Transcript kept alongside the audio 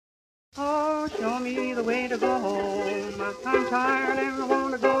Orlando, show me the way to go home. I'm tired and I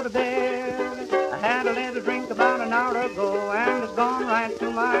want to go to bed. I had a little drink about an hour ago and it's gone right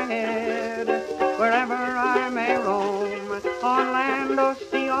to my head. Wherever I may roam, on land or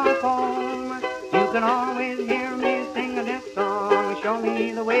sea or foam, you can always hear me sing this song. Show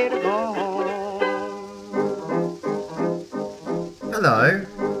me the way to go home. Hello,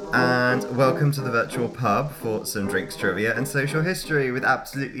 and welcome to the virtual pub for some drinks, trivia, and social history with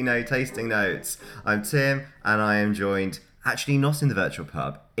absolutely no tasting notes. I'm Tim, and I am joined, actually not in the virtual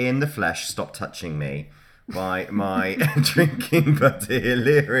pub, in the flesh, stop touching me, by my drinking buddy,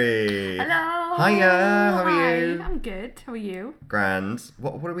 Leary. Hello. Hiya, how are Hi. you? I'm good. How are you? Grand.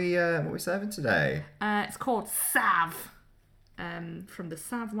 What are we serving today? It's called Sav, from the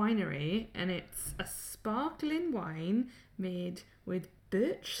Sav Winery, and it's a sparkling wine made with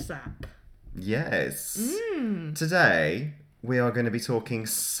birch sap. Yes. Today we are going to be talking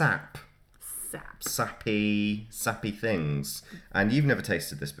sap. Sappy things. And you've never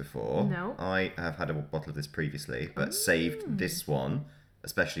tasted this before. No. I have had a bottle of this previously, but saved this one,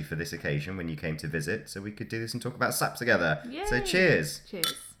 especially for this occasion when you came to visit, so we could do this and talk about sap together. Yay. So cheers.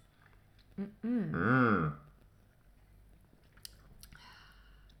 Cheers.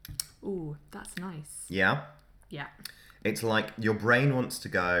 Ooh, that's nice. Yeah. Yeah. It's like your brain wants to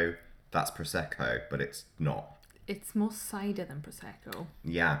go, that's Prosecco, but it's not. It's more cider than Prosecco.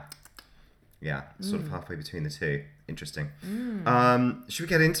 Yeah. Yeah, sort of Mm. halfway between the two. Interesting. Should we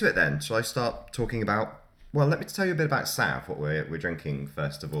get into it then? Shall I start talking about... Well, let me tell you a bit about Sav, what we're drinking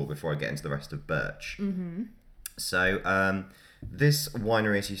first of all, before I get into the rest of Birch. Mm-hmm. So, this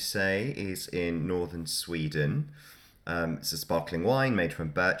winery, as you say, is in northern Sweden. It's a sparkling wine made from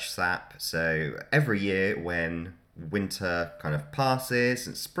birch sap. So, every year when winter kind of passes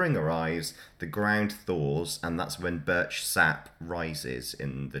and spring arrives, the ground thaws, and that's when birch sap rises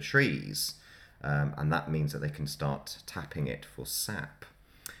in the trees. And that means that they can start tapping it for sap.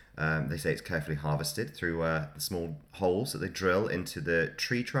 They say it's carefully harvested through the small holes that they drill into the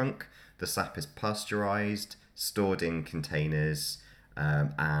tree trunk. The sap is pasteurized, stored in containers,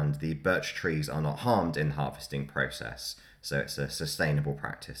 and the birch trees are not harmed in the harvesting process. So it's a sustainable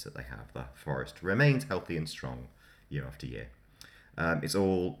practice that they have. The forest remains healthy and strong year after year. It's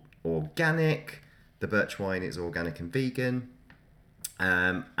all organic. The birch wine is organic and vegan.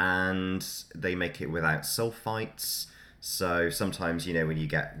 And they make it without sulfites. So sometimes, you know, when you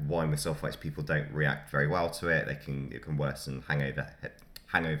get wine with sulfites, people don't react very well to it. It can worsen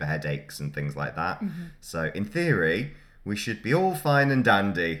hangover headaches and things like that. Mm-hmm. So in theory, we should be all fine and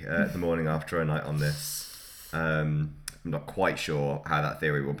dandy the morning after a night on this. I'm not quite sure how that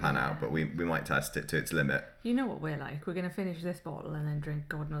theory will pan out, but we might test it to its limit. You know what we're like. We're going to finish this bottle and then drink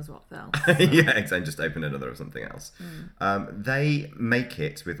God knows what else. Yeah, and just open another or something else. They make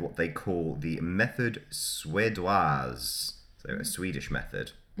it with what they call the method suédoise, so a Swedish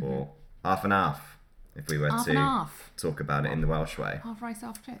method, or half and half, if we were Half to and half. talk about it in the Welsh way. Half rice,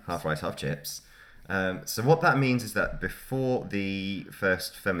 half chips. Half rice, half chips. So what that means is that before the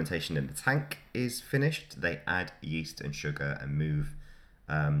first fermentation in the tank is finished, they add yeast and sugar and move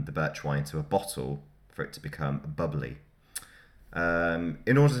the birch wine to a bottle for it to become bubbly.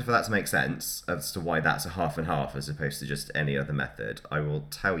 In order for that to make sense as to why that's a half and half as opposed to just any other method, I will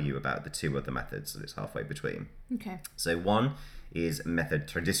tell you about the two other methods that it's halfway between. Okay. So one is method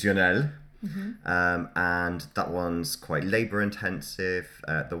traditionnel, and that one's quite labour intensive.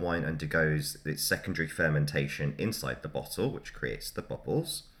 The wine undergoes its secondary fermentation inside the bottle, which creates the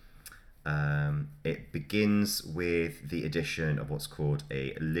bubbles. It begins with the addition of what's called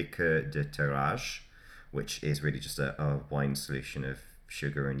a liqueur de tirage, which is really just a wine solution of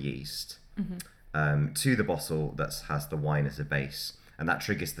sugar and yeast, to the bottle that has the wine as a base. And that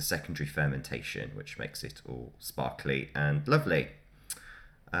triggers the secondary fermentation, which makes it all sparkly and lovely.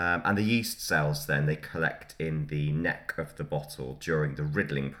 And the yeast cells then, they collect in the neck of the bottle during the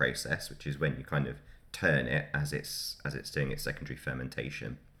riddling process, which is when you kind of turn it as it's doing its secondary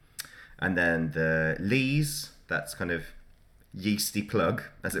fermentation. And then the lees, that's kind of yeasty plug,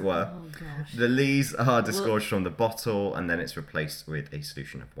 as it were. Oh, gosh. The lees are disgorged from the bottle, and then it's replaced with a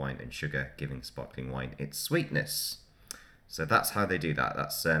solution of wine and sugar, giving sparkling wine its sweetness. So that's how they do that.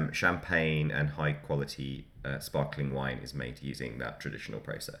 That's champagne and high quality sparkling wine is made using that traditional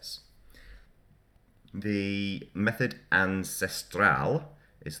process. The method ancestral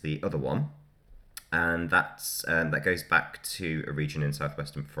is the other one, and that goes back to a region in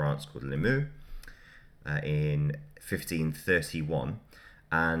southwestern France called Limoux in 1531,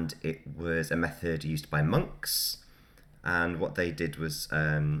 and it was a method used by monks. And what they did was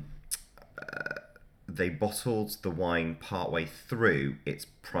they bottled the wine partway through its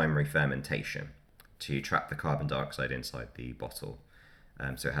primary fermentation to trap the carbon dioxide inside the bottle.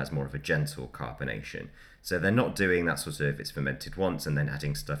 So it has more of a gentle carbonation. So they're not doing that sort of, it's fermented once and then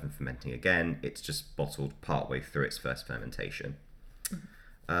adding stuff and fermenting again. It's just bottled partway through its first fermentation.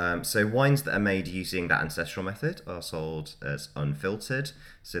 So wines that are made using that ancestral method are sold as unfiltered,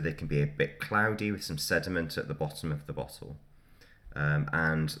 so they can be a bit cloudy with some sediment at the bottom of the bottle.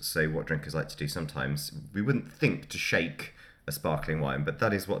 And so what drinkers like to do sometimes, we wouldn't think to shake a sparkling wine, but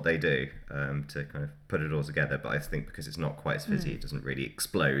that is what they do, to kind of put it all together. But I think because it's not quite as fizzy, it doesn't really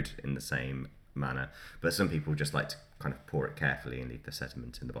explode in the same manner. But some people just like to kind of pour it carefully and leave the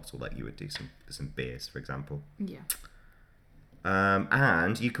sediment in the bottle like you would do for some beers, for example. Yeah.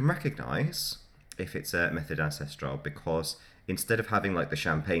 And you can recognise if it's a method ancestral because instead of having like the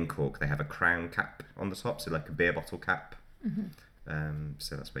champagne cork, they have a crown cap on the top, so like a beer bottle cap.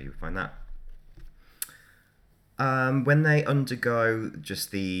 So that's where you would find that. When they undergo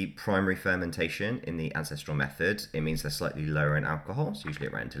just the primary fermentation in the ancestral method, it means they're slightly lower in alcohol, so usually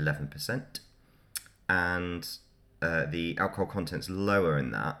around 11%. And the alcohol content's lower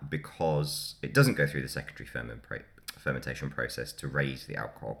in that because it doesn't go through the secondary fermentation process to raise the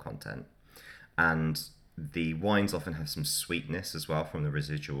alcohol content. And the wines often have some sweetness as well from the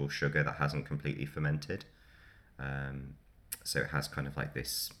residual sugar that hasn't completely fermented. So it has kind of like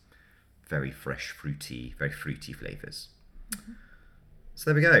this very fruity flavours. So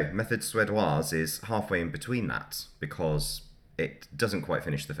there we go. Method Suédoise is halfway in between that because it doesn't quite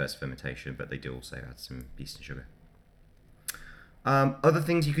finish the first fermentation, but they do also add some yeast and sugar. Other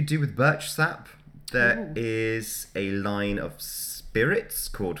things you could do with birch sap. There is a line of spirits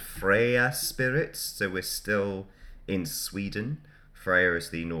called Freya spirits. So we're still in Sweden. Freya is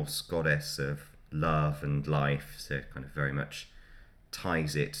the Norse goddess of love and life, so it kind of very much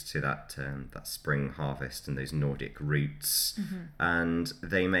ties it to that spring harvest and those Nordic roots. And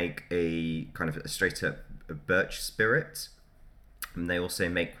they make a kind of a straight up birch spirit, and they also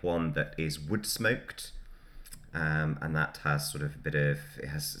make one that is wood smoked, and that has sort of a bit of,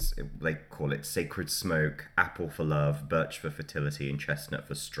 they call it sacred smoke, apple for love, birch for fertility, and chestnut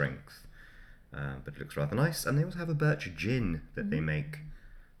for strength. But it looks rather nice. And they also have a birch gin that they make,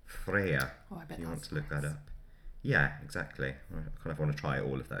 Freya. Oh, I bet if you that's want to look nice. that up. Yeah, exactly. I kind of want to try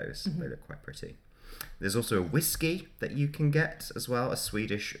all of those. They look quite pretty. There's also a whiskey that you can get as well, a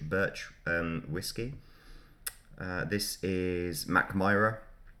Swedish birch whiskey. This is Mac Myra,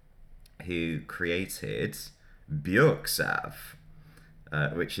 who created Björksav,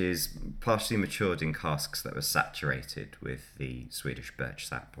 which is partially matured in casks that were saturated with the Swedish birch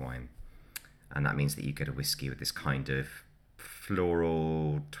sap wine. And that means that you get a whiskey with this kind of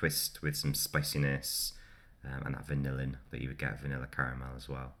floral twist with some spiciness, and that vanillin, but you would get vanilla caramel as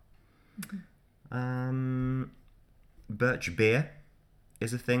well. Birch beer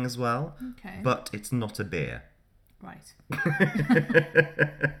is a thing as well, but it's not a beer. Right.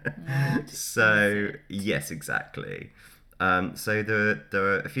 So yes, exactly. So there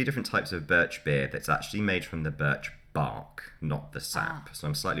are a few different types of birch beer that's actually made from the birch bark, not the sap. So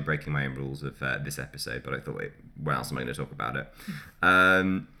I'm slightly breaking my own rules of this episode, but I thought, what else am I going to talk about it?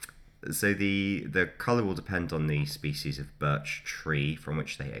 So the colour will depend on the species of birch tree from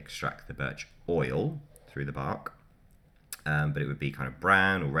which they extract the birch oil through the bark. But it would be kind of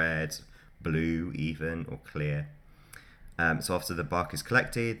brown or red, blue even, or clear. So after the bark is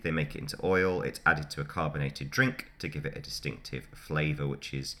collected, they make it into oil. It's added to a carbonated drink to give it a distinctive flavour,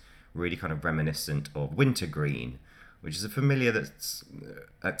 which is really kind of reminiscent of wintergreen, which is a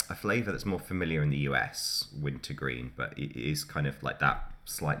flavour that's more familiar in the US, wintergreen, but it is kind of like that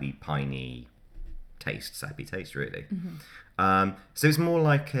slightly piney taste, sappy taste, really. So it's more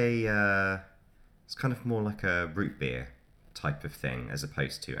like it's kind of more like a root beer type of thing as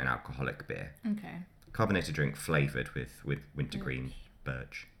opposed to an alcoholic beer. Okay. Carbonated drink flavoured with wintergreen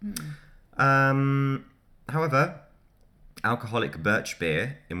birch. However, alcoholic birch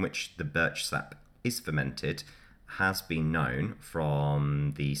beer, in which the birch sap is fermented, has been known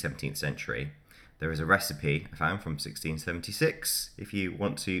from the 17th century. There is a recipe I found from 1676. If you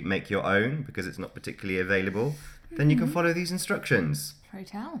want to make your own, because it's not particularly available, then you can follow these instructions. Pray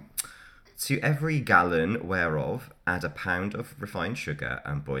tell. To every gallon whereof, add a pound of refined sugar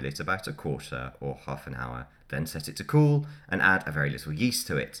and boil it about a quarter or half an hour. Then set it to cool and add a very little yeast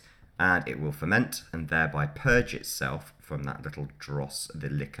to it. And it will ferment and thereby purge itself from that little dross the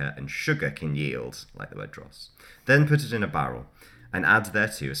liquor and sugar can yield, like the word dross. Then put it in a barrel and add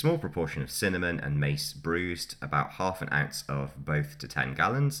thereto a small proportion of cinnamon and mace bruised, about half an ounce of both to 10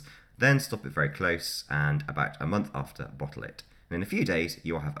 gallons. Then stop it very close and about a month after bottle it. and in a few days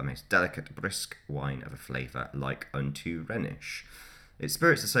you will have a most delicate, brisk wine of a flavour like unto Rhenish. Its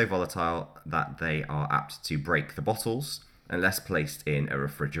spirits are so volatile that they are apt to break the bottles, unless placed in a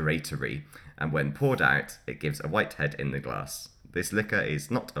refrigeratory, and when poured out, it gives a white head in the glass. This liquor is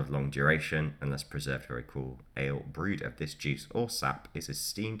not of long duration, unless preserved very cool. Ale brewed of this juice or sap is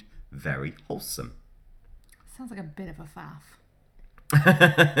esteemed very wholesome. Sounds like a bit of a faff.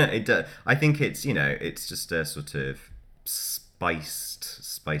 It does. I think it's, it's just a sort of spicy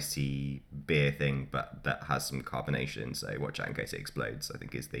beer thing, but that has some carbonation, so watch out in case it explodes, I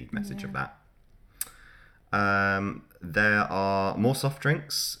think is the message of that. There are more soft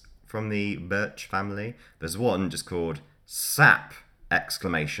drinks from the Birch family. There's one just called Sap! ! That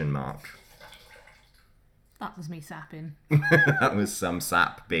was me sapping. That was some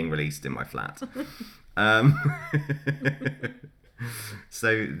sap being released in my flat.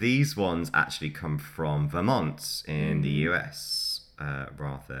 So these ones actually come from Vermont in the US,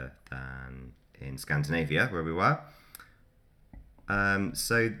 rather than in Scandinavia where we were.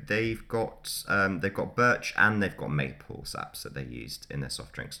 So they've got birch and they've got maple saps that they used in their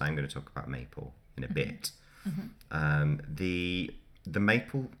soft drinks. And I'm going to talk about maple in a bit. The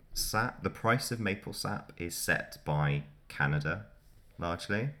maple sap, the price of maple sap is set by Canada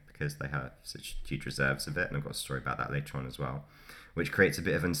largely because they have such huge reserves of it, and I've got a story about that later on as well, which creates a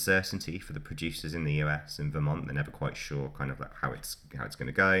bit of uncertainty for the producers in the US and Vermont. They're never quite sure kind of like how it's going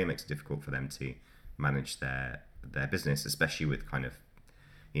to go. It makes it difficult for them to manage their business, especially with kind of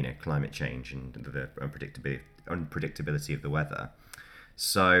climate change and the unpredictability of the weather.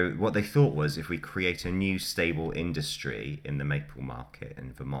 So what they thought was, if we create a new stable industry in the maple market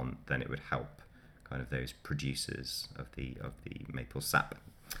in Vermont, then it would help kind of those producers of the maple sap,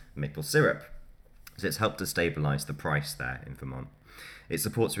 maple syrup. So it's helped to stabilise the price there in Vermont. It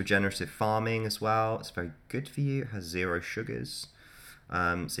supports regenerative farming as well. It's very good for you. It has 0 sugars.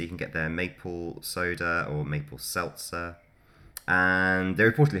 So you can get their maple soda or maple seltzer. And they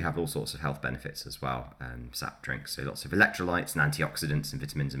reportedly have all sorts of health benefits as well. Sap drinks, so lots of electrolytes and antioxidants and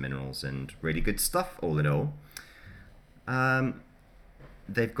vitamins and minerals and really good stuff all in all.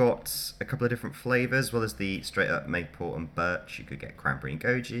 They've got a couple of different flavours, as well as the straight up maple and birch. You could get cranberry and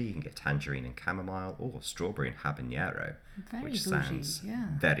goji, you can get tangerine and chamomile, or strawberry and habanero, which sounds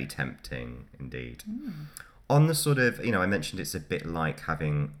very tempting indeed. On the sort of, I mentioned it's a bit like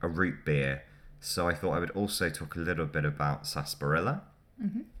having a root beer, so I thought I would also talk a little bit about sarsaparilla.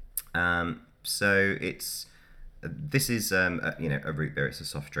 So this is a root beer. It's a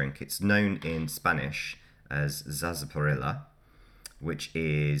soft drink. It's known in Spanish as sarsaparilla, which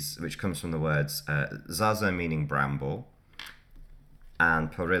comes from the words zaza meaning bramble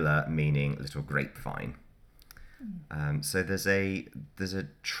and parilla meaning little grapevine. So there's a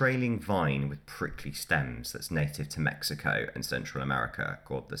trailing vine with prickly stems that's native to Mexico and Central America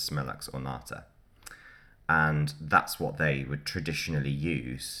called the Smilax ornata, and that's what they would traditionally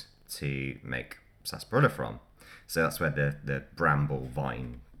use to make sarsaparilla from. So that's where the bramble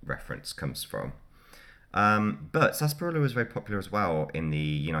vine reference comes from. But sarsaparilla was very popular as well in the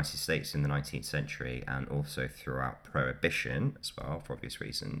United States in the 19th century and also throughout Prohibition as well, for obvious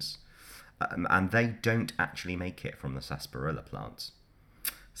reasons. And they don't actually make it from the sarsaparilla plant.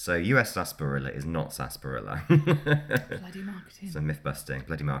 So US sarsaparilla is not sarsaparilla. Bloody marketing. So myth busting,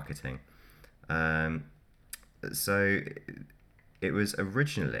 bloody marketing. So it was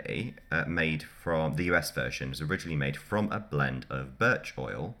originally made from, the US version was originally made from a blend of birch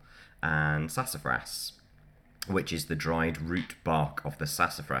oil and sassafras, which is the dried root bark of the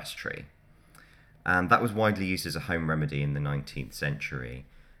sassafras tree. And that was widely used as a home remedy in the 19th century,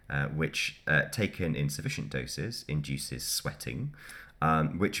 which, taken in sufficient doses, induces sweating,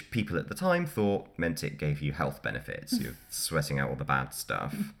 which people at the time thought meant it gave you health benefits. You're sweating out all the bad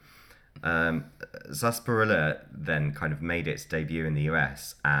stuff. Sarsaparilla then kind of made its debut in the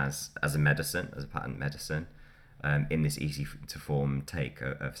US as a medicine, as a patent medicine, in this easy-to-form take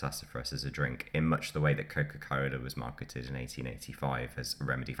of sassafras as a drink, in much the way that Coca-Cola was marketed in 1885 as a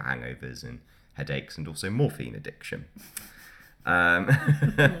remedy for hangovers and headaches and also morphine addiction. With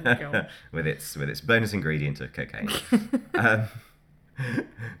its bonus ingredient of cocaine.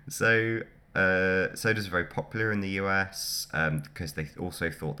 So sodas are very popular in the US because they also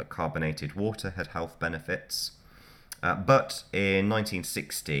thought that carbonated water had health benefits. But in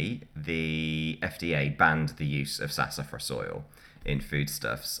 1960, the FDA banned the use of sassafras oil in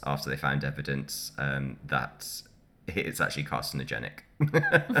foodstuffs after they found evidence that it's actually carcinogenic.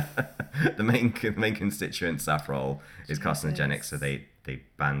 The main constituent saffrol is carcinogenic, so they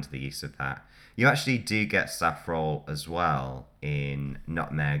banned the use of that. You actually do get saffrol as well in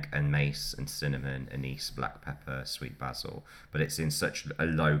nutmeg and mace and cinnamon, anise, black pepper, sweet basil, but it's in such a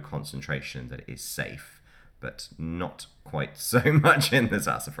low concentration that it is safe, but not quite so much in the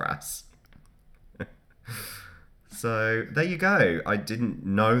sassafras. So there you go. I didn't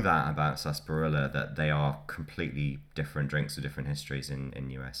know that about sarsaparilla, that they are completely different drinks with different histories in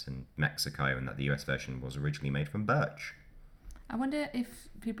US and Mexico, and that the US version was originally made from birch. I wonder if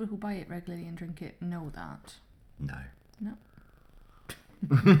people who buy it regularly and drink it know that. No. No.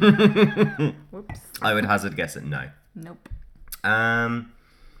 Whoops. I would hazard a guess at no. Nope.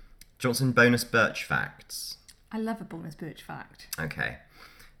 Johnson bonus birch facts. I love a bonus birch fact. Okay.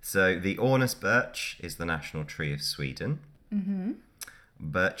 So the Ornus birch is the national tree of Sweden. Mm-hmm.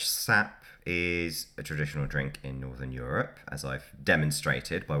 Birch sap is a traditional drink in Northern Europe, as I've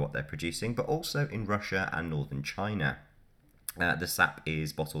demonstrated by what they're producing, but also in Russia and Northern China. The sap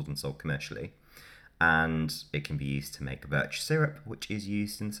is bottled and sold commercially, and it can be used to make birch syrup, which is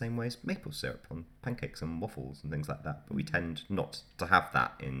used in the same way as maple syrup on pancakes and waffles and things like that. But we tend not to have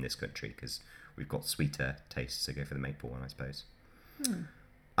that in this country because we've got sweeter tastes, so go for the maple one, I suppose.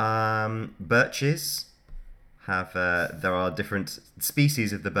 Birches have there are different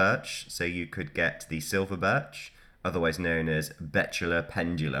species of the birch, so you could get the silver birch, otherwise known as Betula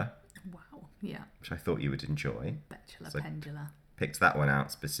pendula, Wow. Yeah. which I thought you would enjoy. Betula So- pendula. Picked that one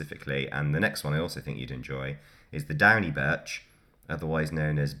out specifically, and the next one I also think you'd enjoy is the downy birch, otherwise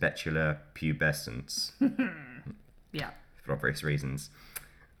known as Betula pubescens, Yeah. for obvious reasons.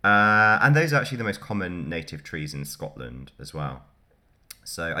 And those are actually the most common native trees in Scotland as well.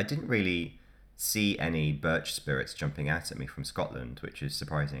 So I didn't really see any birch spirits jumping out at me from Scotland, which is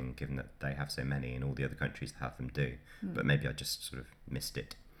surprising given that they have so many and all the other countries that have them do. But maybe I just sort of missed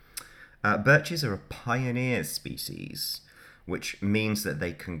it. Birches are a pioneer species, which means that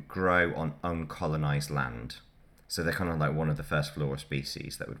they can grow on uncolonized land. So they're kind of like one of the first flora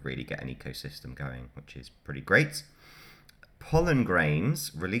species that would really get an ecosystem going, which is pretty great. Pollen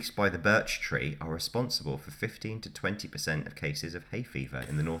grains released by the birch tree are responsible for 15 to 20% of cases of hay fever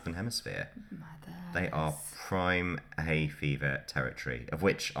in the Northern Hemisphere. They are prime hay fever territory, of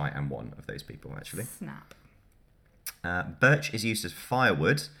which I am one of those people, actually. Snap. Birch is used as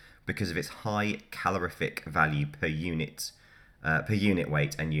firewood because of its high calorific value per unit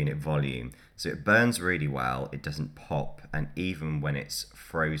weight and unit volume. So it burns really well, it doesn't pop, and even when it's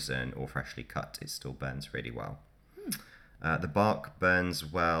frozen or freshly cut, it still burns really well. The bark burns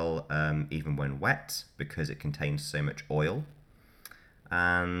well even when wet because it contains so much oil.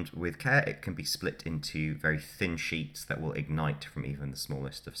 And with care, it can be split into very thin sheets that will ignite from even the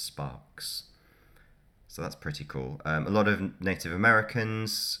smallest of sparks. So that's pretty cool. A lot of Native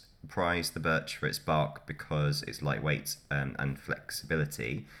Americans prize the birch for its bark because its lightweight and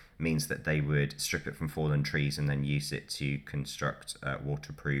flexibility means that they would strip it from fallen trees and then use it to construct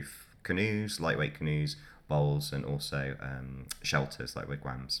waterproof canoes, lightweight canoes, bowls, and also shelters like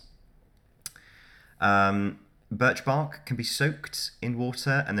wigwams. Birch bark can be soaked in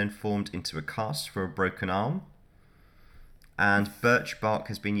water and then formed into a cast for a broken arm. And birch bark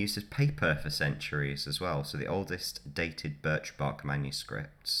has been used as paper for centuries as well. So the oldest dated birch bark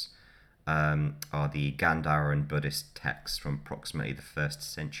manuscripts are the Gandharan Buddhist texts from approximately the 1st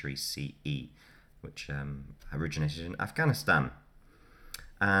century CE, which originated in Afghanistan.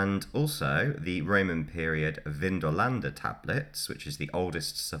 And also the Roman period Vindolanda tablets, which is the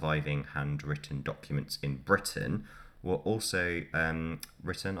oldest surviving handwritten documents in Britain, were also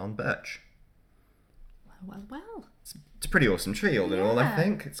written on birch. Well. It's a pretty awesome tree, all in all, I Yeah.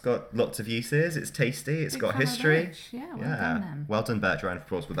 think. It's got lots of uses, it's tasty, it's Big got fan of history. birch. Yeah, well done then. Well done, Birch. Round of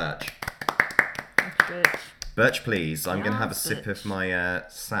applause for Birch. Birch. Birch, please. I'm going to have a Yes, sip Birch. of my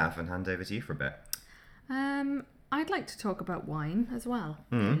Sav and hand over to you for a bit. I'd like to talk about wine as well,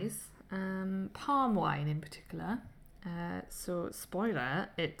 please. Palm wine in particular. So, spoiler,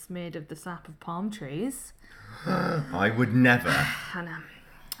 it's made of the sap of palm trees. I would never.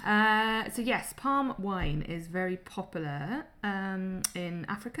 So yes, palm wine is very popular in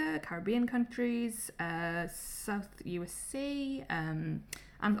Africa, Caribbean countries, South USA, and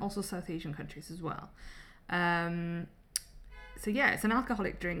also South Asian countries as well. So yeah, it's an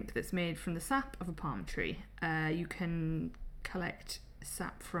alcoholic drink that's made from the sap of a palm tree. You can collect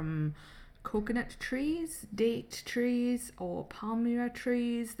sap from coconut trees, date trees, or palmyra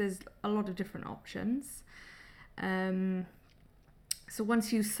trees. There's a lot of different options. So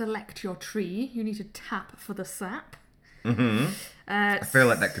once you select your tree, you need to tap for the sap. I feel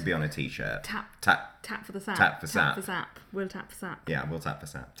like that could be on a t-shirt. Tap for the sap. Tap for sap. We'll tap for sap. Yeah, we'll tap for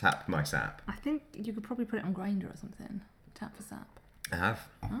sap. Tap my sap. I think you could probably put it on Grindr or something. Tap for sap. I have.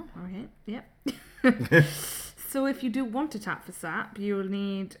 Oh, okay. Yep. So if you do want to tap for sap, you'll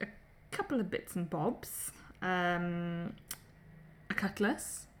need a couple of bits and bobs. A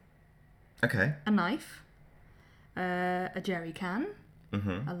cutlass. Okay. A knife. A jerry can.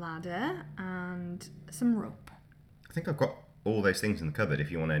 Mm-hmm. A ladder. And some rope. I think I've got all those things in the cupboard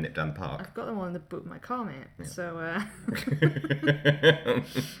if you want to nip down the park. I've got them all in the boot of my car, mate. Yeah. So,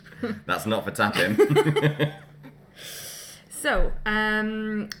 That's not for tapping. So,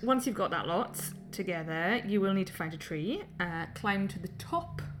 once you've got that lot together, you will need to find a tree, climb to the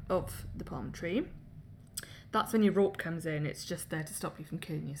top of the palm tree. That's when your rope comes in. It's just there to stop you from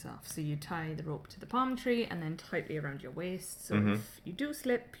killing yourself. So you tie the rope to the palm tree and then tightly around your waist. So if you do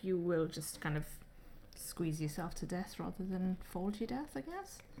slip, you will just kind of squeeze yourself to death rather than fall to your death, I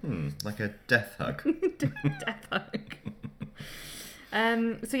guess. Like a death hug. Death hug.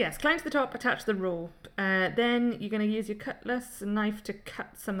 So yes, climb to the top, attach the rope. Then you're going to use your cutlass and knife to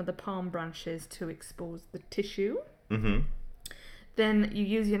cut some of the palm branches to expose the tissue. Mm-hmm. Then you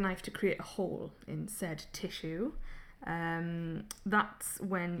use your knife to create a hole in said tissue. That's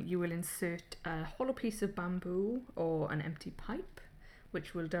when you will insert a hollow piece of bamboo or an empty pipe,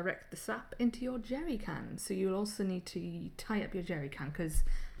 which will direct the sap into your jerry can. So you'll also need to tie up your jerry can because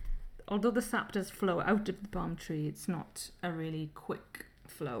although the sap does flow out of the palm tree, it's not a really quick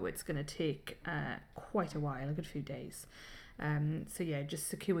flow. It's going to take quite a while, a good few days. So yeah, just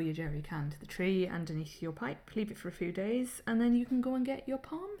secure your jerry can to the tree underneath your pipe, leave it for a few days, and then you can go and get your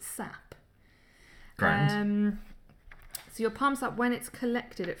palm sap. Grand. So your palm sap, when it's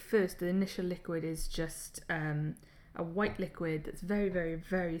collected at first, the initial liquid is just a white liquid that's very, very,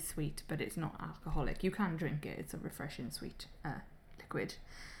 very sweet, but it's not alcoholic. You can drink it. It's a refreshing sweet liquid.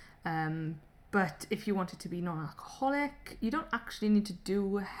 But if you want it to be non-alcoholic, you don't actually need to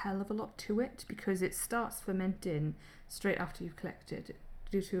do a hell of a lot to it because it starts fermenting straight after you've collected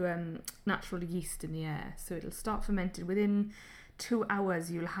due to natural yeast in the air. So it'll start fermenting. Within 2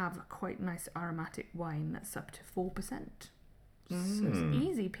 hours, you'll have a quite nice aromatic wine that's up to 4%. So it's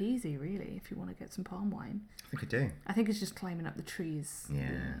easy peasy, really, if you want to get some palm wine. I think I do. I think it's just climbing up the trees.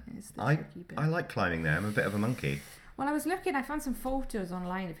 Yeah. Is the I tricky bit. like climbing there. I'm a bit of a monkey. Well, I was looking, I found some photos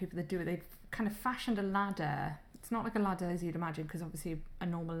online of people that do it. They've kind of fashioned a ladder. It's not like a ladder as you'd imagine, because obviously a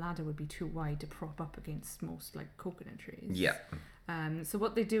normal ladder would be too wide to prop up against most like coconut trees. Yeah. So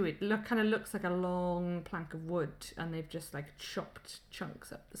what they do, it kind of looks like a long plank of wood, and they've just like chopped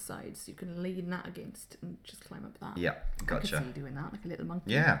chunks up the sides, so you can lean that against and just climb up that. Yeah, gotcha. I could see you doing that, like a little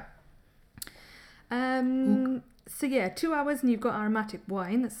monkey. Yeah. So yeah, 2 hours and you've got aromatic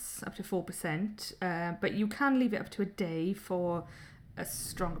wine that's up to 4%, but you can leave it up to a day for a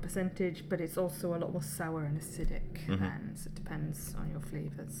stronger percentage, but it's also a lot more sour and acidic, and so it depends on your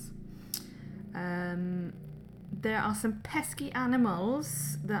flavours. There are some pesky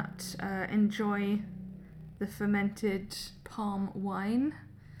animals that enjoy the fermented palm wine.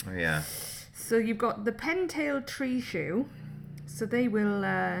 Oh yeah. So you've got the pen-tailed tree shrew. So they will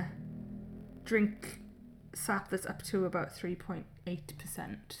drink sap that's up to about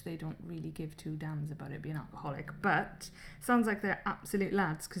 3.8%. They don't really give two damns about it being alcoholic, but sounds like they're absolute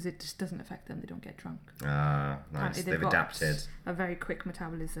lads because it just doesn't affect them. They don't get drunk. Nice. Apparently They've got adapted. a very quick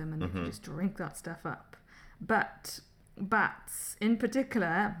metabolism and they can just drink that stuff up. But bats, in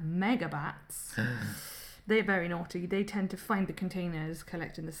particular, megabats, they're very naughty. They tend to find the containers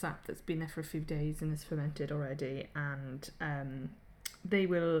collecting the sap that's been there for a few days and is fermented already, and they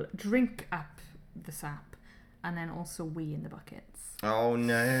will drink up the sap and then also wee in the buckets. Oh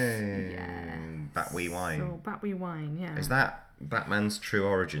no. Yeah. Bat wee wine. So bat wee wine, yeah. Is that Batman's true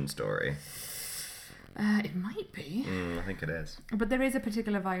origin story? It might be. I think it is. But there is a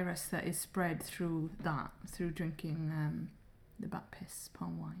particular virus that is spread through drinking the bat piss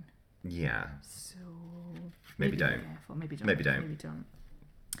palm wine. Yeah. So Maybe be don't. careful. Maybe don't. Maybe don't. Maybe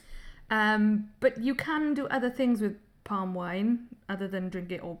don't. But you can do other things with palm wine other than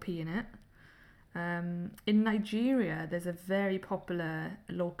drink it or pee in it. In Nigeria, there's a very popular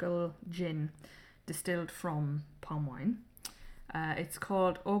local gin distilled from palm wine. It's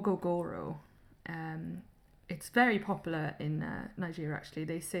called Ogogoro. It's very popular in Nigeria, actually.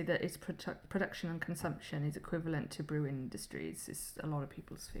 They say that its production and consumption is equivalent to brewing industries. It's a lot of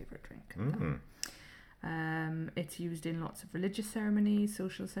people's favourite drink. It's used in lots of religious ceremonies,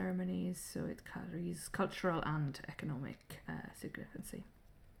 social ceremonies, so it carries cultural and economic significance.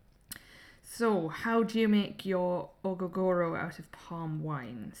 So, how do you make your ogogoro out of palm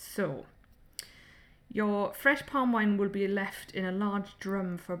wine? So, Your fresh palm wine will be left in a large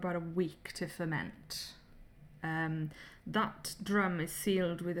drum for about a week to ferment. That drum is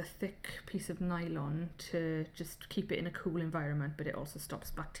sealed with a thick piece of nylon to just keep it in a cool environment, but it also stops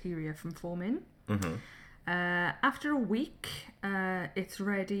bacteria from forming. After a week, it's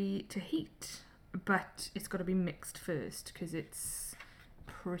ready to heat, but it's got to be mixed first because it's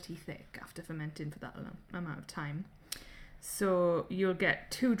pretty thick after fermenting for that amount of time. So you'll get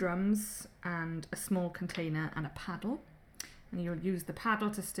 2 drums and a small container and a paddle, and you'll use the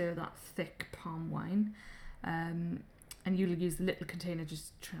paddle to stir that thick palm wine, and you'll use the little container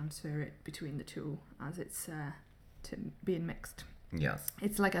just to transfer it between the two as it's being mixed. Yes.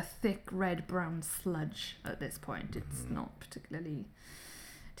 It's like a thick red-brown sludge at this point. It's not particularly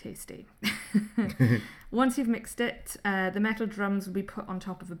tasty. Once you've mixed it, the metal drums will be put on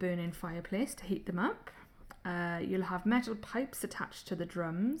top of a burning fireplace to heat them up. You'll have metal pipes attached to the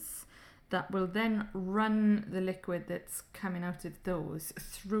drums that will then run the liquid that's coming out of those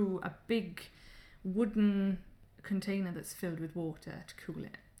through a big wooden container that's filled with water to cool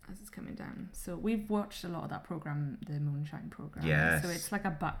it as it's coming down. So we've watched a lot of that program, the Moonshine program. Yes. So it's like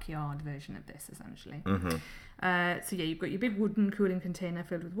a backyard version of this, essentially. So yeah, you've got your big wooden cooling container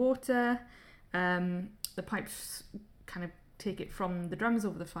filled with water. The pipes kind of take it from the drums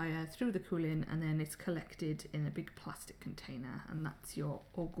over the fire through the cooling, and then it's collected in a big plastic container, and that's your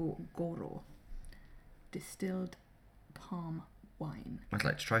Ogogoro distilled palm wine. I'd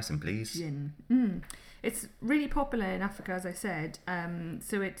like to try some, please. Gin. It's really popular in Africa, as I said.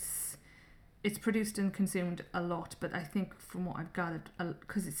 So it's produced and consumed a lot, but I think from what I've gathered,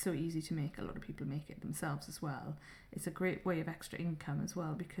 because it's so easy to make, a lot of people make it themselves as well. It's a great way of extra income as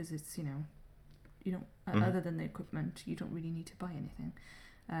well, because it's, you don't, other than the equipment, you don't really need to buy anything.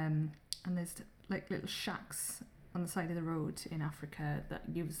 And there's like little shacks on the side of the road in Africa that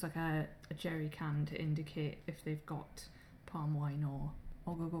use like a jerry can to indicate if they've got palm wine or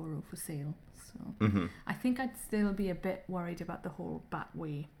Ogogoro for sale. So I think I'd still be a bit worried about the whole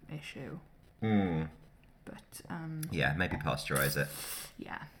Batway issue. But yeah, maybe pasteurize it.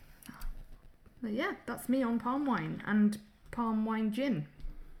 Yeah. But yeah, that's me on palm wine and palm wine gin.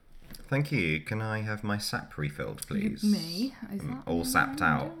 Thank you. Can I have my sap refilled, please? You may. Is that all sapped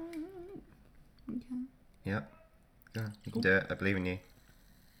out. Okay. Yep. Yeah, you can do it. I believe in you.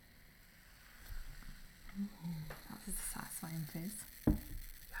 That's a satisfying taste.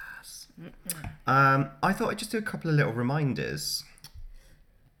 Yes. I thought I'd just do a couple of little reminders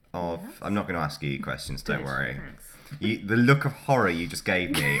of... Yes. I'm not going to ask you questions, don't worry. Thanks. The look of horror you just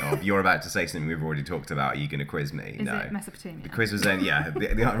gave me of you're about to say something we've already talked about. Are you going to quiz me? Is no. it Mesopotamia? The quiz was then, yeah.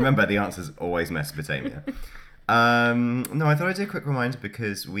 Remember, the answer's always Mesopotamia. No, I thought I'd do a quick reminder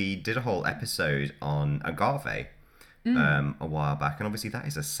because we did a whole episode on agave a while back, and obviously that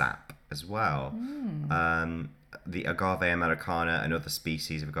is a sap as well. The agave americana and other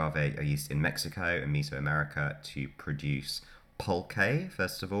species of agave are used in Mexico and Mesoamerica to produce pulque,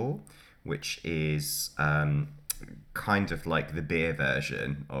 first of all, which is kind of like the beer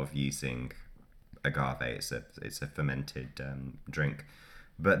version of using agave. It's a fermented drink.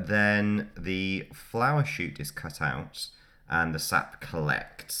 But then the flower shoot is cut out and the sap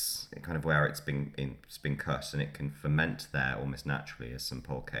collects kind of where it's been cut, and it can ferment there almost naturally as some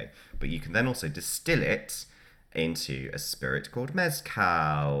pulque. But you can then also distill it into a spirit called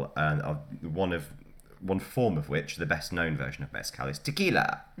mezcal, one form of which, the best known version of mezcal, is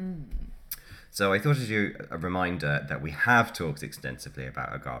tequila. So I thought I'd do a reminder that we have talked extensively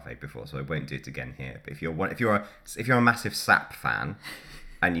about agave before, so I won't do it again here. But if you're a massive sap fan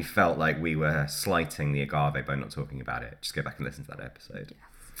and you felt like we were slighting the agave by not talking about it, just go back and listen to that episode.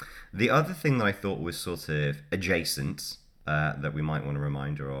 Yes. The other thing that I thought was sort of adjacent that we might want a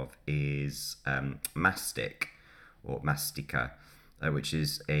reminder of is mastic or mastica, which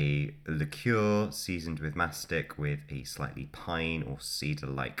is a liqueur seasoned with mastic with a slightly pine or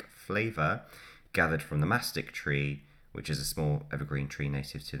cedar-like flavour, gathered from the mastic tree, which is a small evergreen tree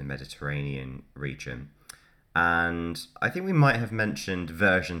native to the Mediterranean region. And I think we might have mentioned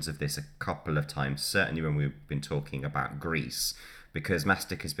versions of this a couple of times, certainly when we've been talking about Greece, because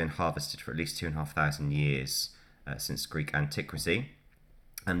mastic has been harvested for at least 2,500 years since Greek antiquity.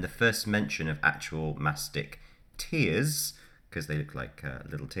 And the first mention of actual mastic tears, because they look like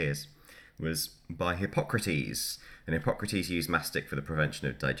little tears, was by Hippocrates. And Hippocrates used mastic for the prevention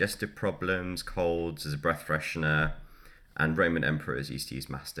of digestive problems, colds, as a breath freshener. And Roman emperors used to use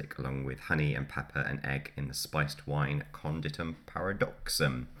mastic along with honey and pepper and egg in the spiced wine Conditum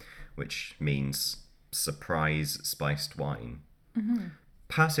Paradoxum, which means surprise spiced wine.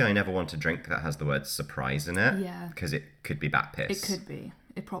 Personally, I never want a drink that has the word surprise in it. Yeah. Because it could be bat piss. It could be.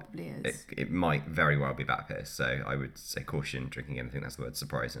 It probably is. It might very well be back here, so I would say caution drinking anything that's the word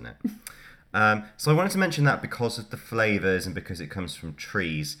surprise in it. So I wanted to mention that because of the flavours and because it comes from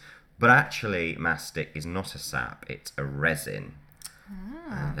trees, but actually mastic is not a sap, it's a resin.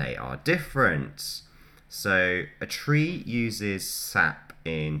 And they are different. So a tree uses sap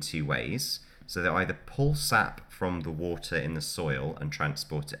in two ways. So they either pull sap from the water in the soil and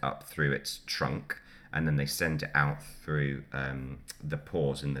transport it up through its trunk, and then they send it out through the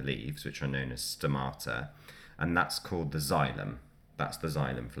pores in the leaves, which are known as stomata, and that's called the xylem. That's the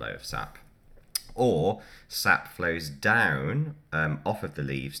xylem flow of sap. Or sap flows down off of the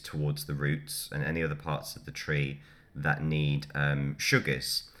leaves towards the roots and any other parts of the tree that need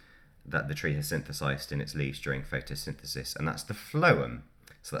sugars that the tree has synthesized in its leaves during photosynthesis, and that's the phloem.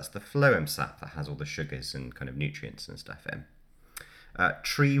 So that's the phloem sap that has all the sugars and kind of nutrients and stuff in.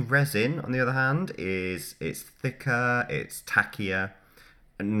 Tree resin, on the other hand, it's thicker, it's tackier,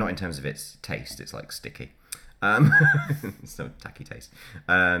 and not in terms of its taste, it's like sticky. It's no tacky taste.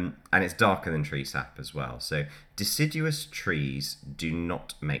 And it's darker than tree sap as well. So deciduous trees do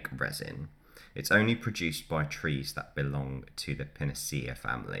not make resin. It's only produced by trees that belong to the Pinacea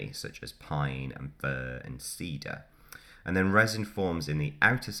family, such as pine and fir and cedar. And then resin forms in the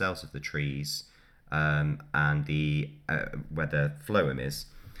outer cells of the trees and where the phloem is.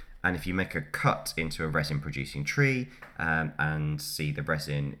 And if you make a cut into a resin-producing tree and see the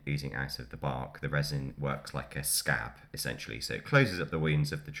resin oozing out of the bark, the resin works like a scab, essentially. So it closes up the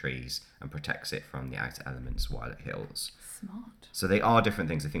wounds of the trees and protects it from the outer elements while it heals. Smart. So they are different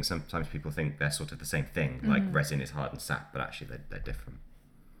things. I think sometimes people think they're sort of the same thing, like resin is hardened sap, but actually they're different.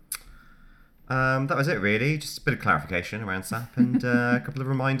 That was it, really. Just a bit of clarification around sap and a couple of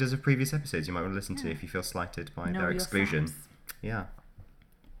reminders of previous episodes you might want to listen to if you feel slighted by their exclusion. Saps. Yeah.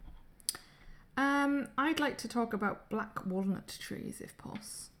 I'd like to talk about black walnut trees, if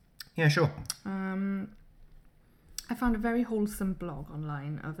possible. Yeah, sure. I found a very wholesome blog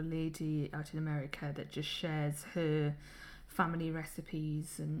online of a lady out in America that just shares her family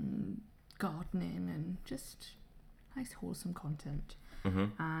recipes and gardening and just nice wholesome content. Mm-hmm.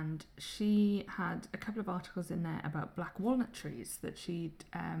 And she had a couple of articles in there about black walnut trees that she'd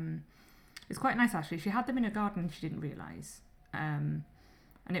it's quite nice actually. She had them in her garden and she didn't realise.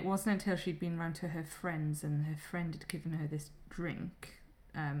 And it wasn't until she'd been round to her friends and her friend had given her this drink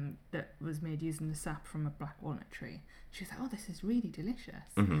that was made using the sap from a black walnut tree. She was like, oh, this is really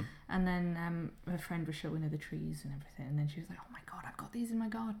delicious. Mm-hmm. And then her friend was showing her the trees and everything. And then she was like, oh my God, I've got these in my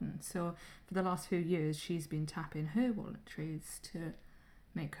garden. So for the last few years, she's been tapping her walnut trees to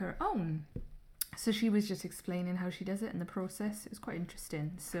make her own. So she was just explaining how she does it and the process. It was quite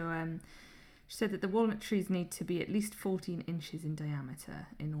interesting. So she said that the walnut trees need to be at least 14 inches in diameter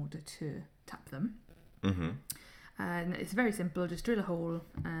in order to tap them. Mm-hmm. And it's very simple. Just drill a hole,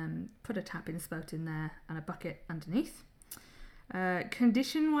 put a tapping spout in there and a bucket underneath.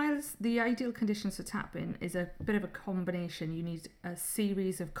 Condition-wise, the ideal conditions for tapping is a bit of a combination. You need a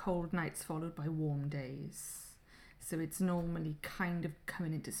series of cold nights followed by warm days. So it's normally kind of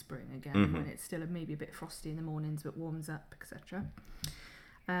coming into spring again when it's still maybe a bit frosty in the mornings but warms up, etc.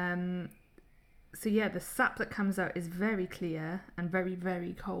 So yeah, the sap that comes out is very clear and very,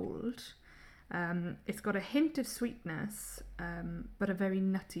 very cold. It's got a hint of sweetness, but a very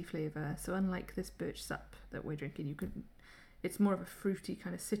nutty flavour. So unlike this birch sap that we're drinking, it's more of a fruity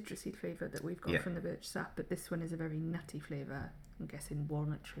kind of citrusy flavour that we've got from the birch sap, but this one is a very nutty flavour. I'm guessing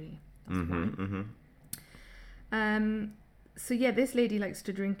walnut tree. That's why. So yeah, this lady likes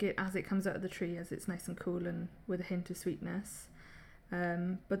to drink it as it comes out of the tree, as it's nice and cool and with a hint of sweetness.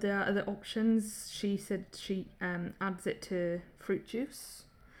 But there are other options. She said she adds it to fruit juice.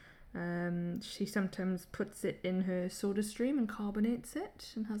 She sometimes puts it in her soda stream and carbonates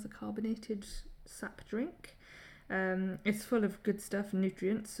it and has a carbonated sap drink. It's full of good stuff,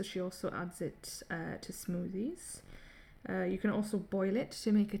 nutrients, so she also adds it to smoothies. You can also boil it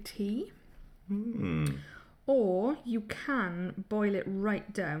to make a tea. Or you can boil it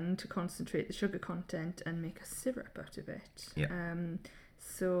right down to concentrate the sugar content and make a syrup out of it.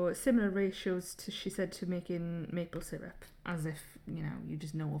 So similar ratios to, she said, to making maple syrup, as if, you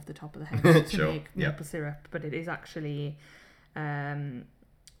just know off the top of the head to make maple syrup, but it is actually 40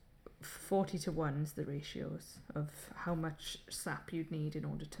 to 1 is the ratios of how much sap you'd need in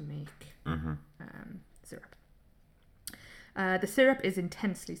order to make syrup. The syrup is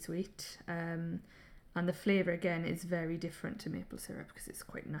intensely sweet, and the flavour again is very different to maple syrup because it's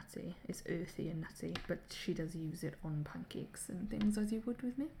quite nutty. It's earthy and nutty, but she does use it on pancakes and things as you would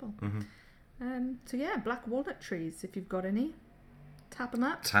with maple. So yeah, black walnut trees, if you've got any, tap them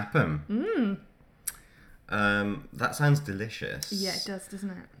up. Tap them. That sounds delicious. Yeah, it does, doesn't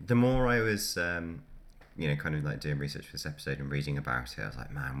it? The more I was, kind of like doing research for this episode and reading about it, I was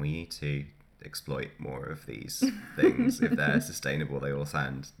like, man, we need to exploit more of these things. If they're sustainable, they all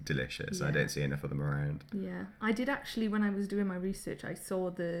sound delicious. Yeah. I don't see enough of them around. Yeah, I did actually, when I was doing my research, I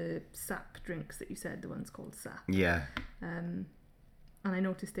saw the sap drinks that you said, the ones called sap. Yeah. And I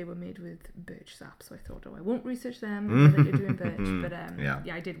noticed they were made with birch sap, so I thought, I won't research them now that you're doing birch. But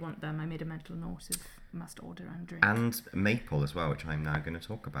yeah, I did want them. I made a mental note of must order and drink. And maple as well, which I'm now going to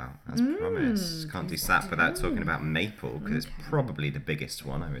talk about, as promised. Can't do sap without talking about maple, because it's probably the biggest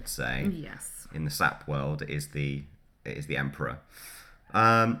one, I would say. Yes. In the sap world, it is the emperor.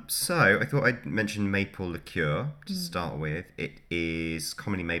 So I thought I'd mention maple liqueur to start with. It is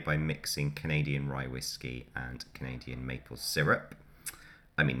commonly made by mixing Canadian rye whiskey and Canadian maple syrup.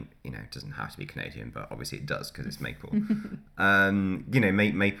 I mean, it doesn't have to be Canadian, but obviously it does because it's maple.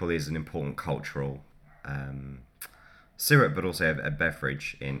 Maple is an important cultural syrup, but also a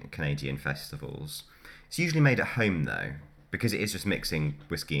beverage in Canadian festivals. It's usually made at home though, because it is just mixing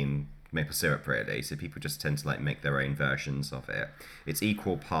whiskey and maple syrup really, so people just tend to make their own versions of it. It's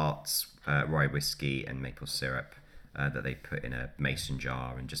equal parts rye whiskey and maple syrup that they put in a mason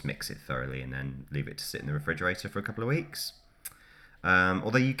jar and just mix it thoroughly and then leave it to sit in the refrigerator for a couple of weeks.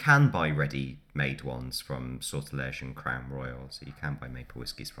 Although you can buy ready-made ones from Sortilege and Crown Royal, so you can buy maple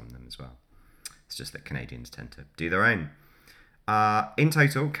whiskies from them as well. It's just that Canadians tend to do their own. In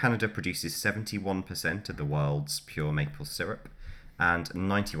total, Canada produces 71% of the world's pure maple syrup, and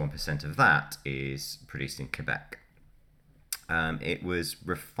 91% of that is produced in Quebec. It was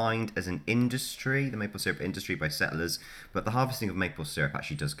refined as an industry, the maple syrup industry, by settlers, but the harvesting of maple syrup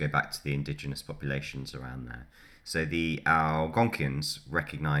actually does go back to the indigenous populations around there. So the Algonquians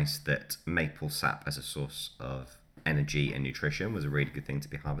recognised that maple sap as a source of energy and nutrition was a really good thing to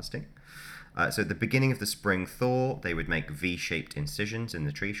be harvesting. So at the beginning of the spring thaw, they would make V-shaped incisions in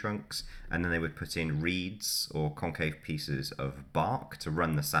the tree trunks, and then they would put in reeds or concave pieces of bark to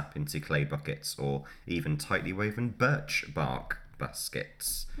run the sap into clay buckets or even tightly woven birch bark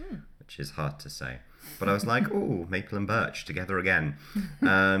baskets, which is hard to say. But I was like, ooh, maple and birch together again.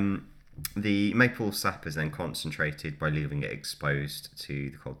 The maple sap is then concentrated by leaving it exposed to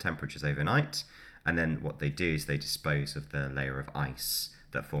the cold temperatures overnight, and then what they do is they dispose of the layer of ice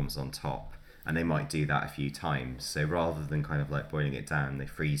that forms on top, and they might do that a few times. So rather than kind of boiling it down, they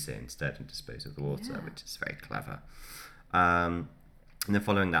freeze it instead and dispose of the water, which is very clever. And then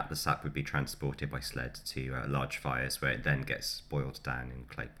following that, the sap would be transported by sled to large fires, where it then gets boiled down in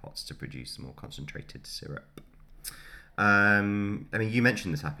clay pots to produce more concentrated syrup. You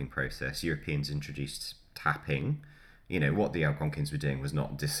mentioned the tapping process. Europeans introduced tapping. What the Algonquins were doing was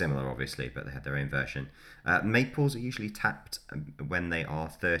not dissimilar, obviously, but they had their own version. Maples are usually tapped when they are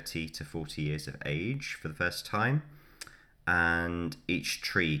 30 to 40 years of age for the first time. And each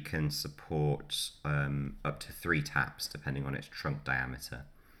tree can support up to 3 taps, depending on its trunk diameter.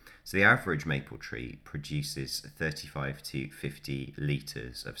 So the average maple tree produces 35 to 50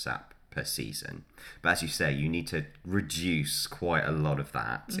 litres of sap per season. But as you say, you need to reduce quite a lot of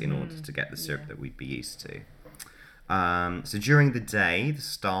that in order to get the syrup that we'd be used to. So during the day, the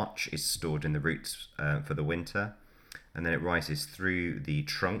starch is stored in the roots for the winter, and then it rises through the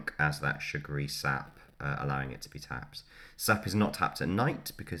trunk as that sugary sap, allowing it to be tapped. Sap is not tapped at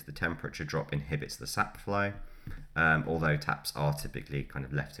night because the temperature drop inhibits the sap flow, although taps are typically kind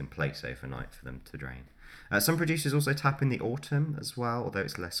of left in place overnight for them to drain. Some producers also tap in the autumn as well, although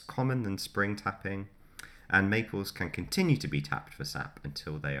it's less common than spring tapping. And maples can continue to be tapped for sap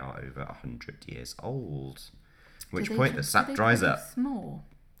until they are over 100 years old, at which point the sap dries up. More?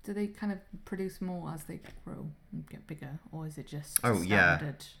 Do they kind of produce more as they grow and get bigger, or is it just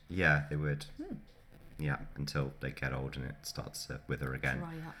standard? Yeah, they would. Yeah, until they get old and it starts to wither again.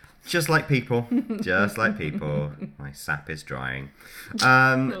 Dry up. Just like people. My sap is drying.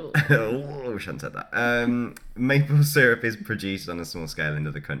 I shouldn't have said that. Maple syrup is produced on a small scale in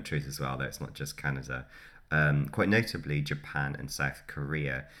other countries as well, though it's not just Canada. Quite notably, Japan and South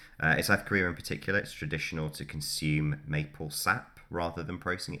Korea. In South Korea in particular, it's traditional to consume maple sap rather than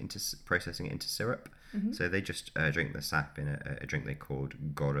processing it into syrup. So they just drink the sap in a drink they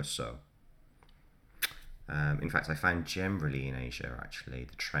called goroso. In fact, I found generally in Asia, actually,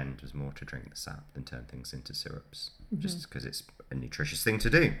 the trend was more to drink the sap than turn things into syrups, just because it's a nutritious thing to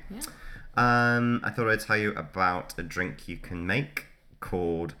do. Yeah. I thought I'd tell you about a drink you can make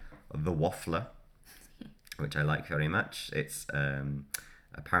called the Waffler, which I like very much. It's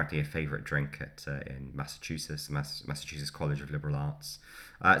apparently a favourite drink in Massachusetts College of Liberal Arts.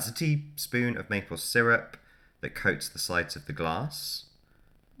 It's a teaspoon of maple syrup that coats the sides of the glass.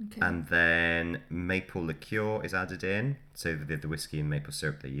 Okay. And then maple liqueur is added in, so the whiskey and maple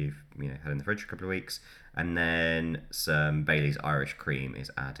syrup that you've had in the fridge for a couple of weeks, and then some Bailey's Irish cream is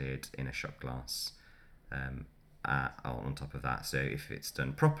added in a shot glass on top of that. So if it's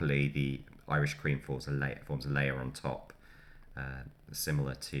done properly, the Irish cream forms a layer on top,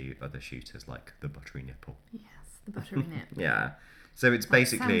 similar to other shooters like the buttery nipple. Yes, the buttery nip. Yeah. So it's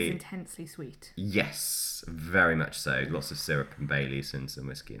basically sounds intensely sweet. Yes, very much so. Lots of syrup and Baileys and some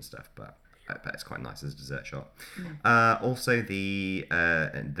whiskey and stuff, but I bet it's quite nice as a dessert shot. Also the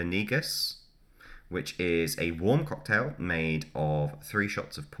Negus, which is a warm cocktail made of 3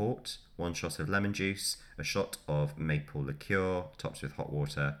 shots of port, 1 shot of lemon juice, a shot of maple liqueur, topped with hot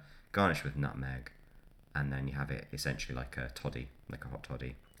water, garnished with nutmeg, and then you have it essentially like a toddy, like a hot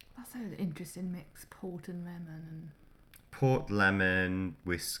toddy. That's an interesting mix, port and lemon and... Port, lemon,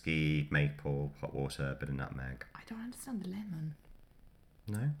 whiskey, maple, hot water, bit of nutmeg. I don't understand the lemon.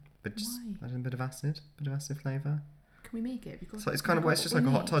 No, but just Why? add in a bit of acid flavour. Can we make it? So it's kind of it's just like a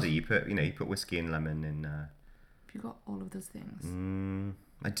hot toddy. You put whiskey and lemon in. Have you got all of those things?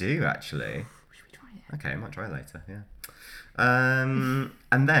 I do actually. Should we try it? Okay, I might try later. Yeah. And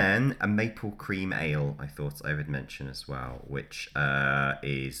then a maple cream ale. I thought I would mention as well, which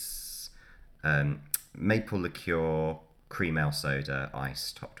is maple liqueur, cream ale soda,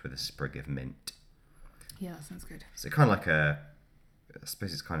 ice topped with a sprig of mint. Yeah, that sounds good. So kind of like I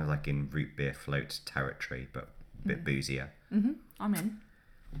suppose it's kind of like in root beer float territory, but a bit boozier. I'm in.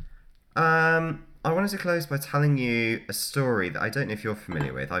 I wanted to close by telling you a story that I don't know if you're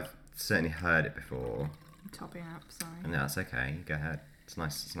familiar with. I've certainly heard it before. I'm topping up, sorry. No, that's okay. You go ahead. It's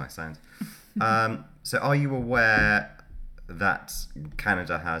nice. It's a nice sound. So are you aware that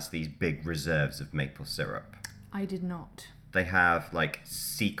Canada has these big reserves of maple syrup? I did not. They have like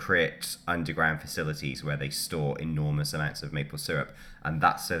secret underground facilities where they store enormous amounts of maple syrup, and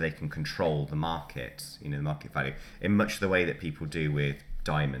that's so they can control the market, the market value, in much the way that people do with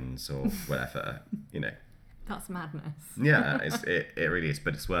diamonds or whatever, That's madness. Yeah, it really is,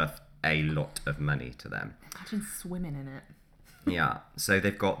 but it's worth a lot of money to them. Imagine swimming in it. Yeah, so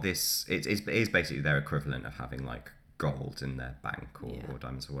they've got this. It is basically their equivalent of having like gold in their bank or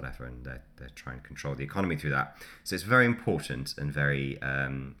diamonds or whatever, and they're trying to control the economy through that. So it's very important and very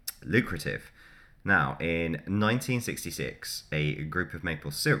lucrative. Now, in 1966, a group of maple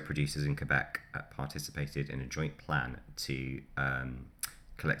syrup producers in Quebec participated in a joint plan to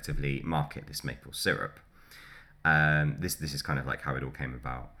collectively market this maple syrup. This is kind of like how it all came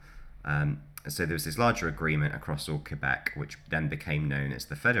about. So there was this larger agreement across all Quebec, which then became known as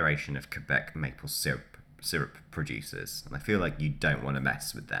the Federation of Quebec Maple Syrup Producers. And I feel like you don't want to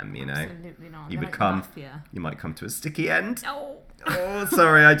mess with them, Absolutely not. You They're would like come. mafia. You might come to a sticky end. No. Oh,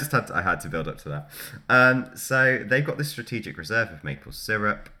 sorry, I had to build up to that. So they've got this strategic reserve of maple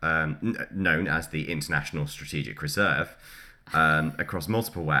syrup, known as the International Strategic Reserve, across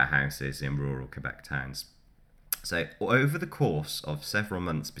multiple warehouses in rural Quebec towns. So over the course of several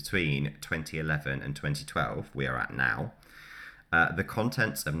months between 2011 and 2012, we are at now, the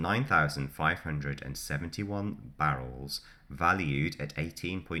contents of 9,571 barrels, valued at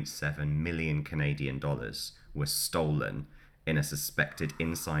 18.7 million Canadian dollars, were stolen in a suspected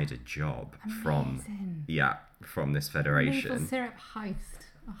insider job from this federation. Maple syrup heist.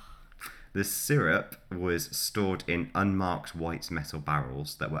 Oh. The syrup was stored in unmarked white metal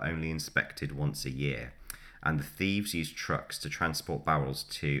barrels that were only inspected once a year, and the thieves used trucks to transport barrels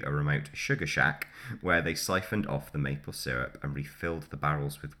to a remote sugar shack where they siphoned off the maple syrup and refilled the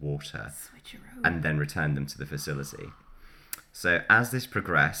barrels with water and then returned them to the facility. So as this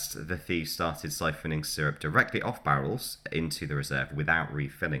progressed, the thieves started siphoning syrup directly off barrels into the reserve without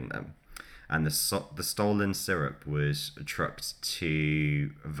refilling them. And the stolen syrup was trucked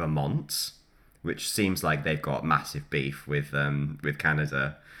to Vermont, which seems like they've got massive beef with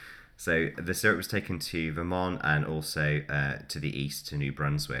Canada. So the syrup was taken to Vermont and also to the east to New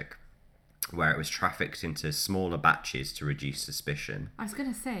Brunswick, where it was trafficked into smaller batches to reduce suspicion. I was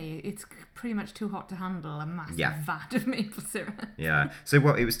going to say, it's pretty much too hot to handle a massive vat of maple syrup. Yeah. So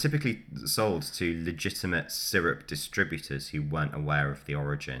it was typically sold to legitimate syrup distributors who weren't aware of the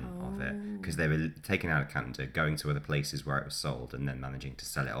origin of it, because they were taken out of Canada, going to other places where it was sold, and then managing to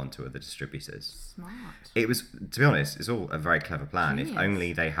sell it on to other distributors. Smart. It was, to be honest, it's all a very clever plan. Genius. If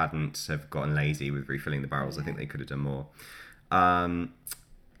only they hadn't have gotten lazy with refilling the barrels, I think they could have done more.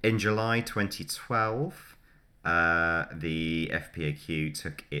 In July 2012, the FPAQ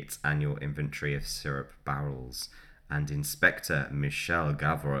took its annual inventory of syrup barrels, and Inspector Michel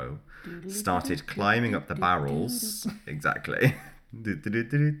Gavreau started climbing up the barrels. Exactly.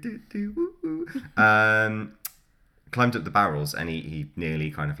 climbed up the barrels and he nearly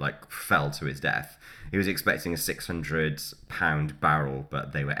kind of like fell to his death. He was expecting a 600-pound barrel,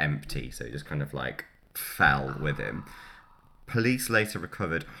 but they were empty, so he just kind of like fell with him. Police later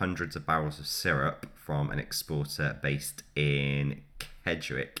recovered hundreds of barrels of syrup from an exporter based in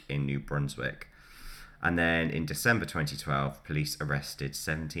Kedgwick in New Brunswick. And then in December 2012, police arrested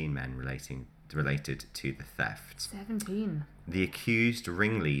 17 men related to the theft. 17. The accused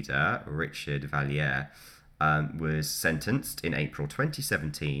ringleader, Richard Valliere, was sentenced in April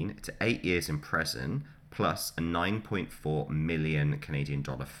 2017 to 8 years in prison plus a 9.4 million Canadian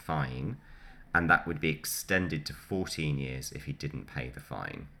dollar fine, and that would be extended to 14 years if he didn't pay the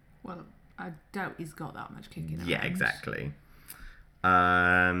fine. Well, I doubt he's got that much kicking around. Yeah, exactly.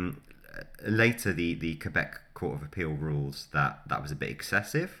 Later, the Quebec Court of Appeal ruled that was a bit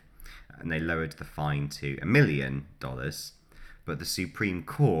excessive, and they lowered the fine to $1 million. But the Supreme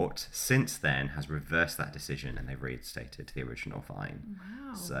Court, since then, has reversed that decision, and they've reinstated the original fine.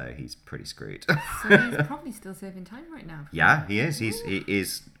 Wow. So he's pretty screwed. So he's probably still serving time right now. Yeah, he is. He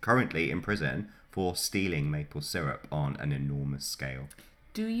is currently in prison for stealing maple syrup on an enormous scale.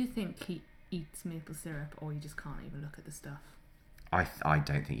 Do you think he eats maple syrup, or you just can't even look at the stuff? I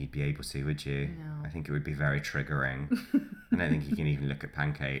don't think you'd be able to, would you? No. I think it would be very triggering. I don't think you can even look at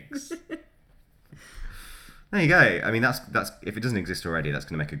pancakes. There you go. I mean, that's if it doesn't exist already, that's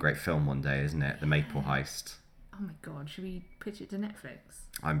going to make a great film one day, isn't it? The Maple Heist. Oh my god, should we pitch it to Netflix?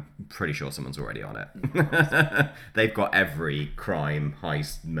 I'm pretty sure someone's already on it. They've got every crime,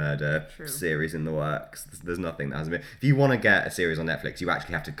 heist, murder series in the works. There's nothing that hasn't been. If you want to get a series on Netflix, you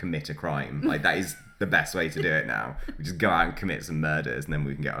actually have to commit a crime. Like, that is the best way to do it now. We just go out and commit some murders, and then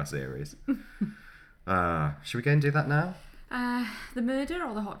we can get our series. Should we go and do that now? The murder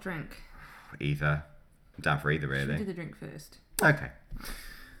or the hot drink? Either. I'm down for either, really. Should we do the drink first? Okay.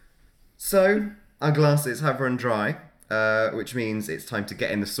 So, our glasses have run dry, which means it's time to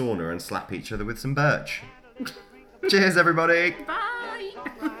get in the sauna and slap each other with some birch. Cheers, everybody! Bye!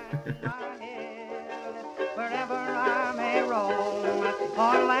 Wherever I may roam,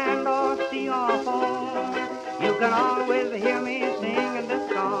 on land or sea or foam, you can always hear me singing this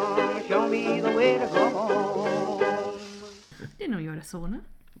song. Show me the way to go home. Didn't know you had a sauna.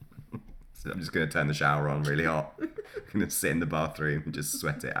 So I'm just going to turn the shower on really hot. I'm going to sit in the bathroom and just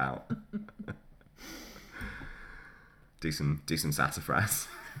sweat it out. do some sassafras.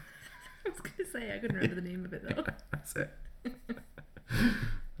 I was going to say, I couldn't remember the name of it though. That's it.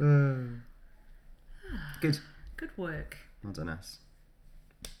 Good. Good work. Well done, us.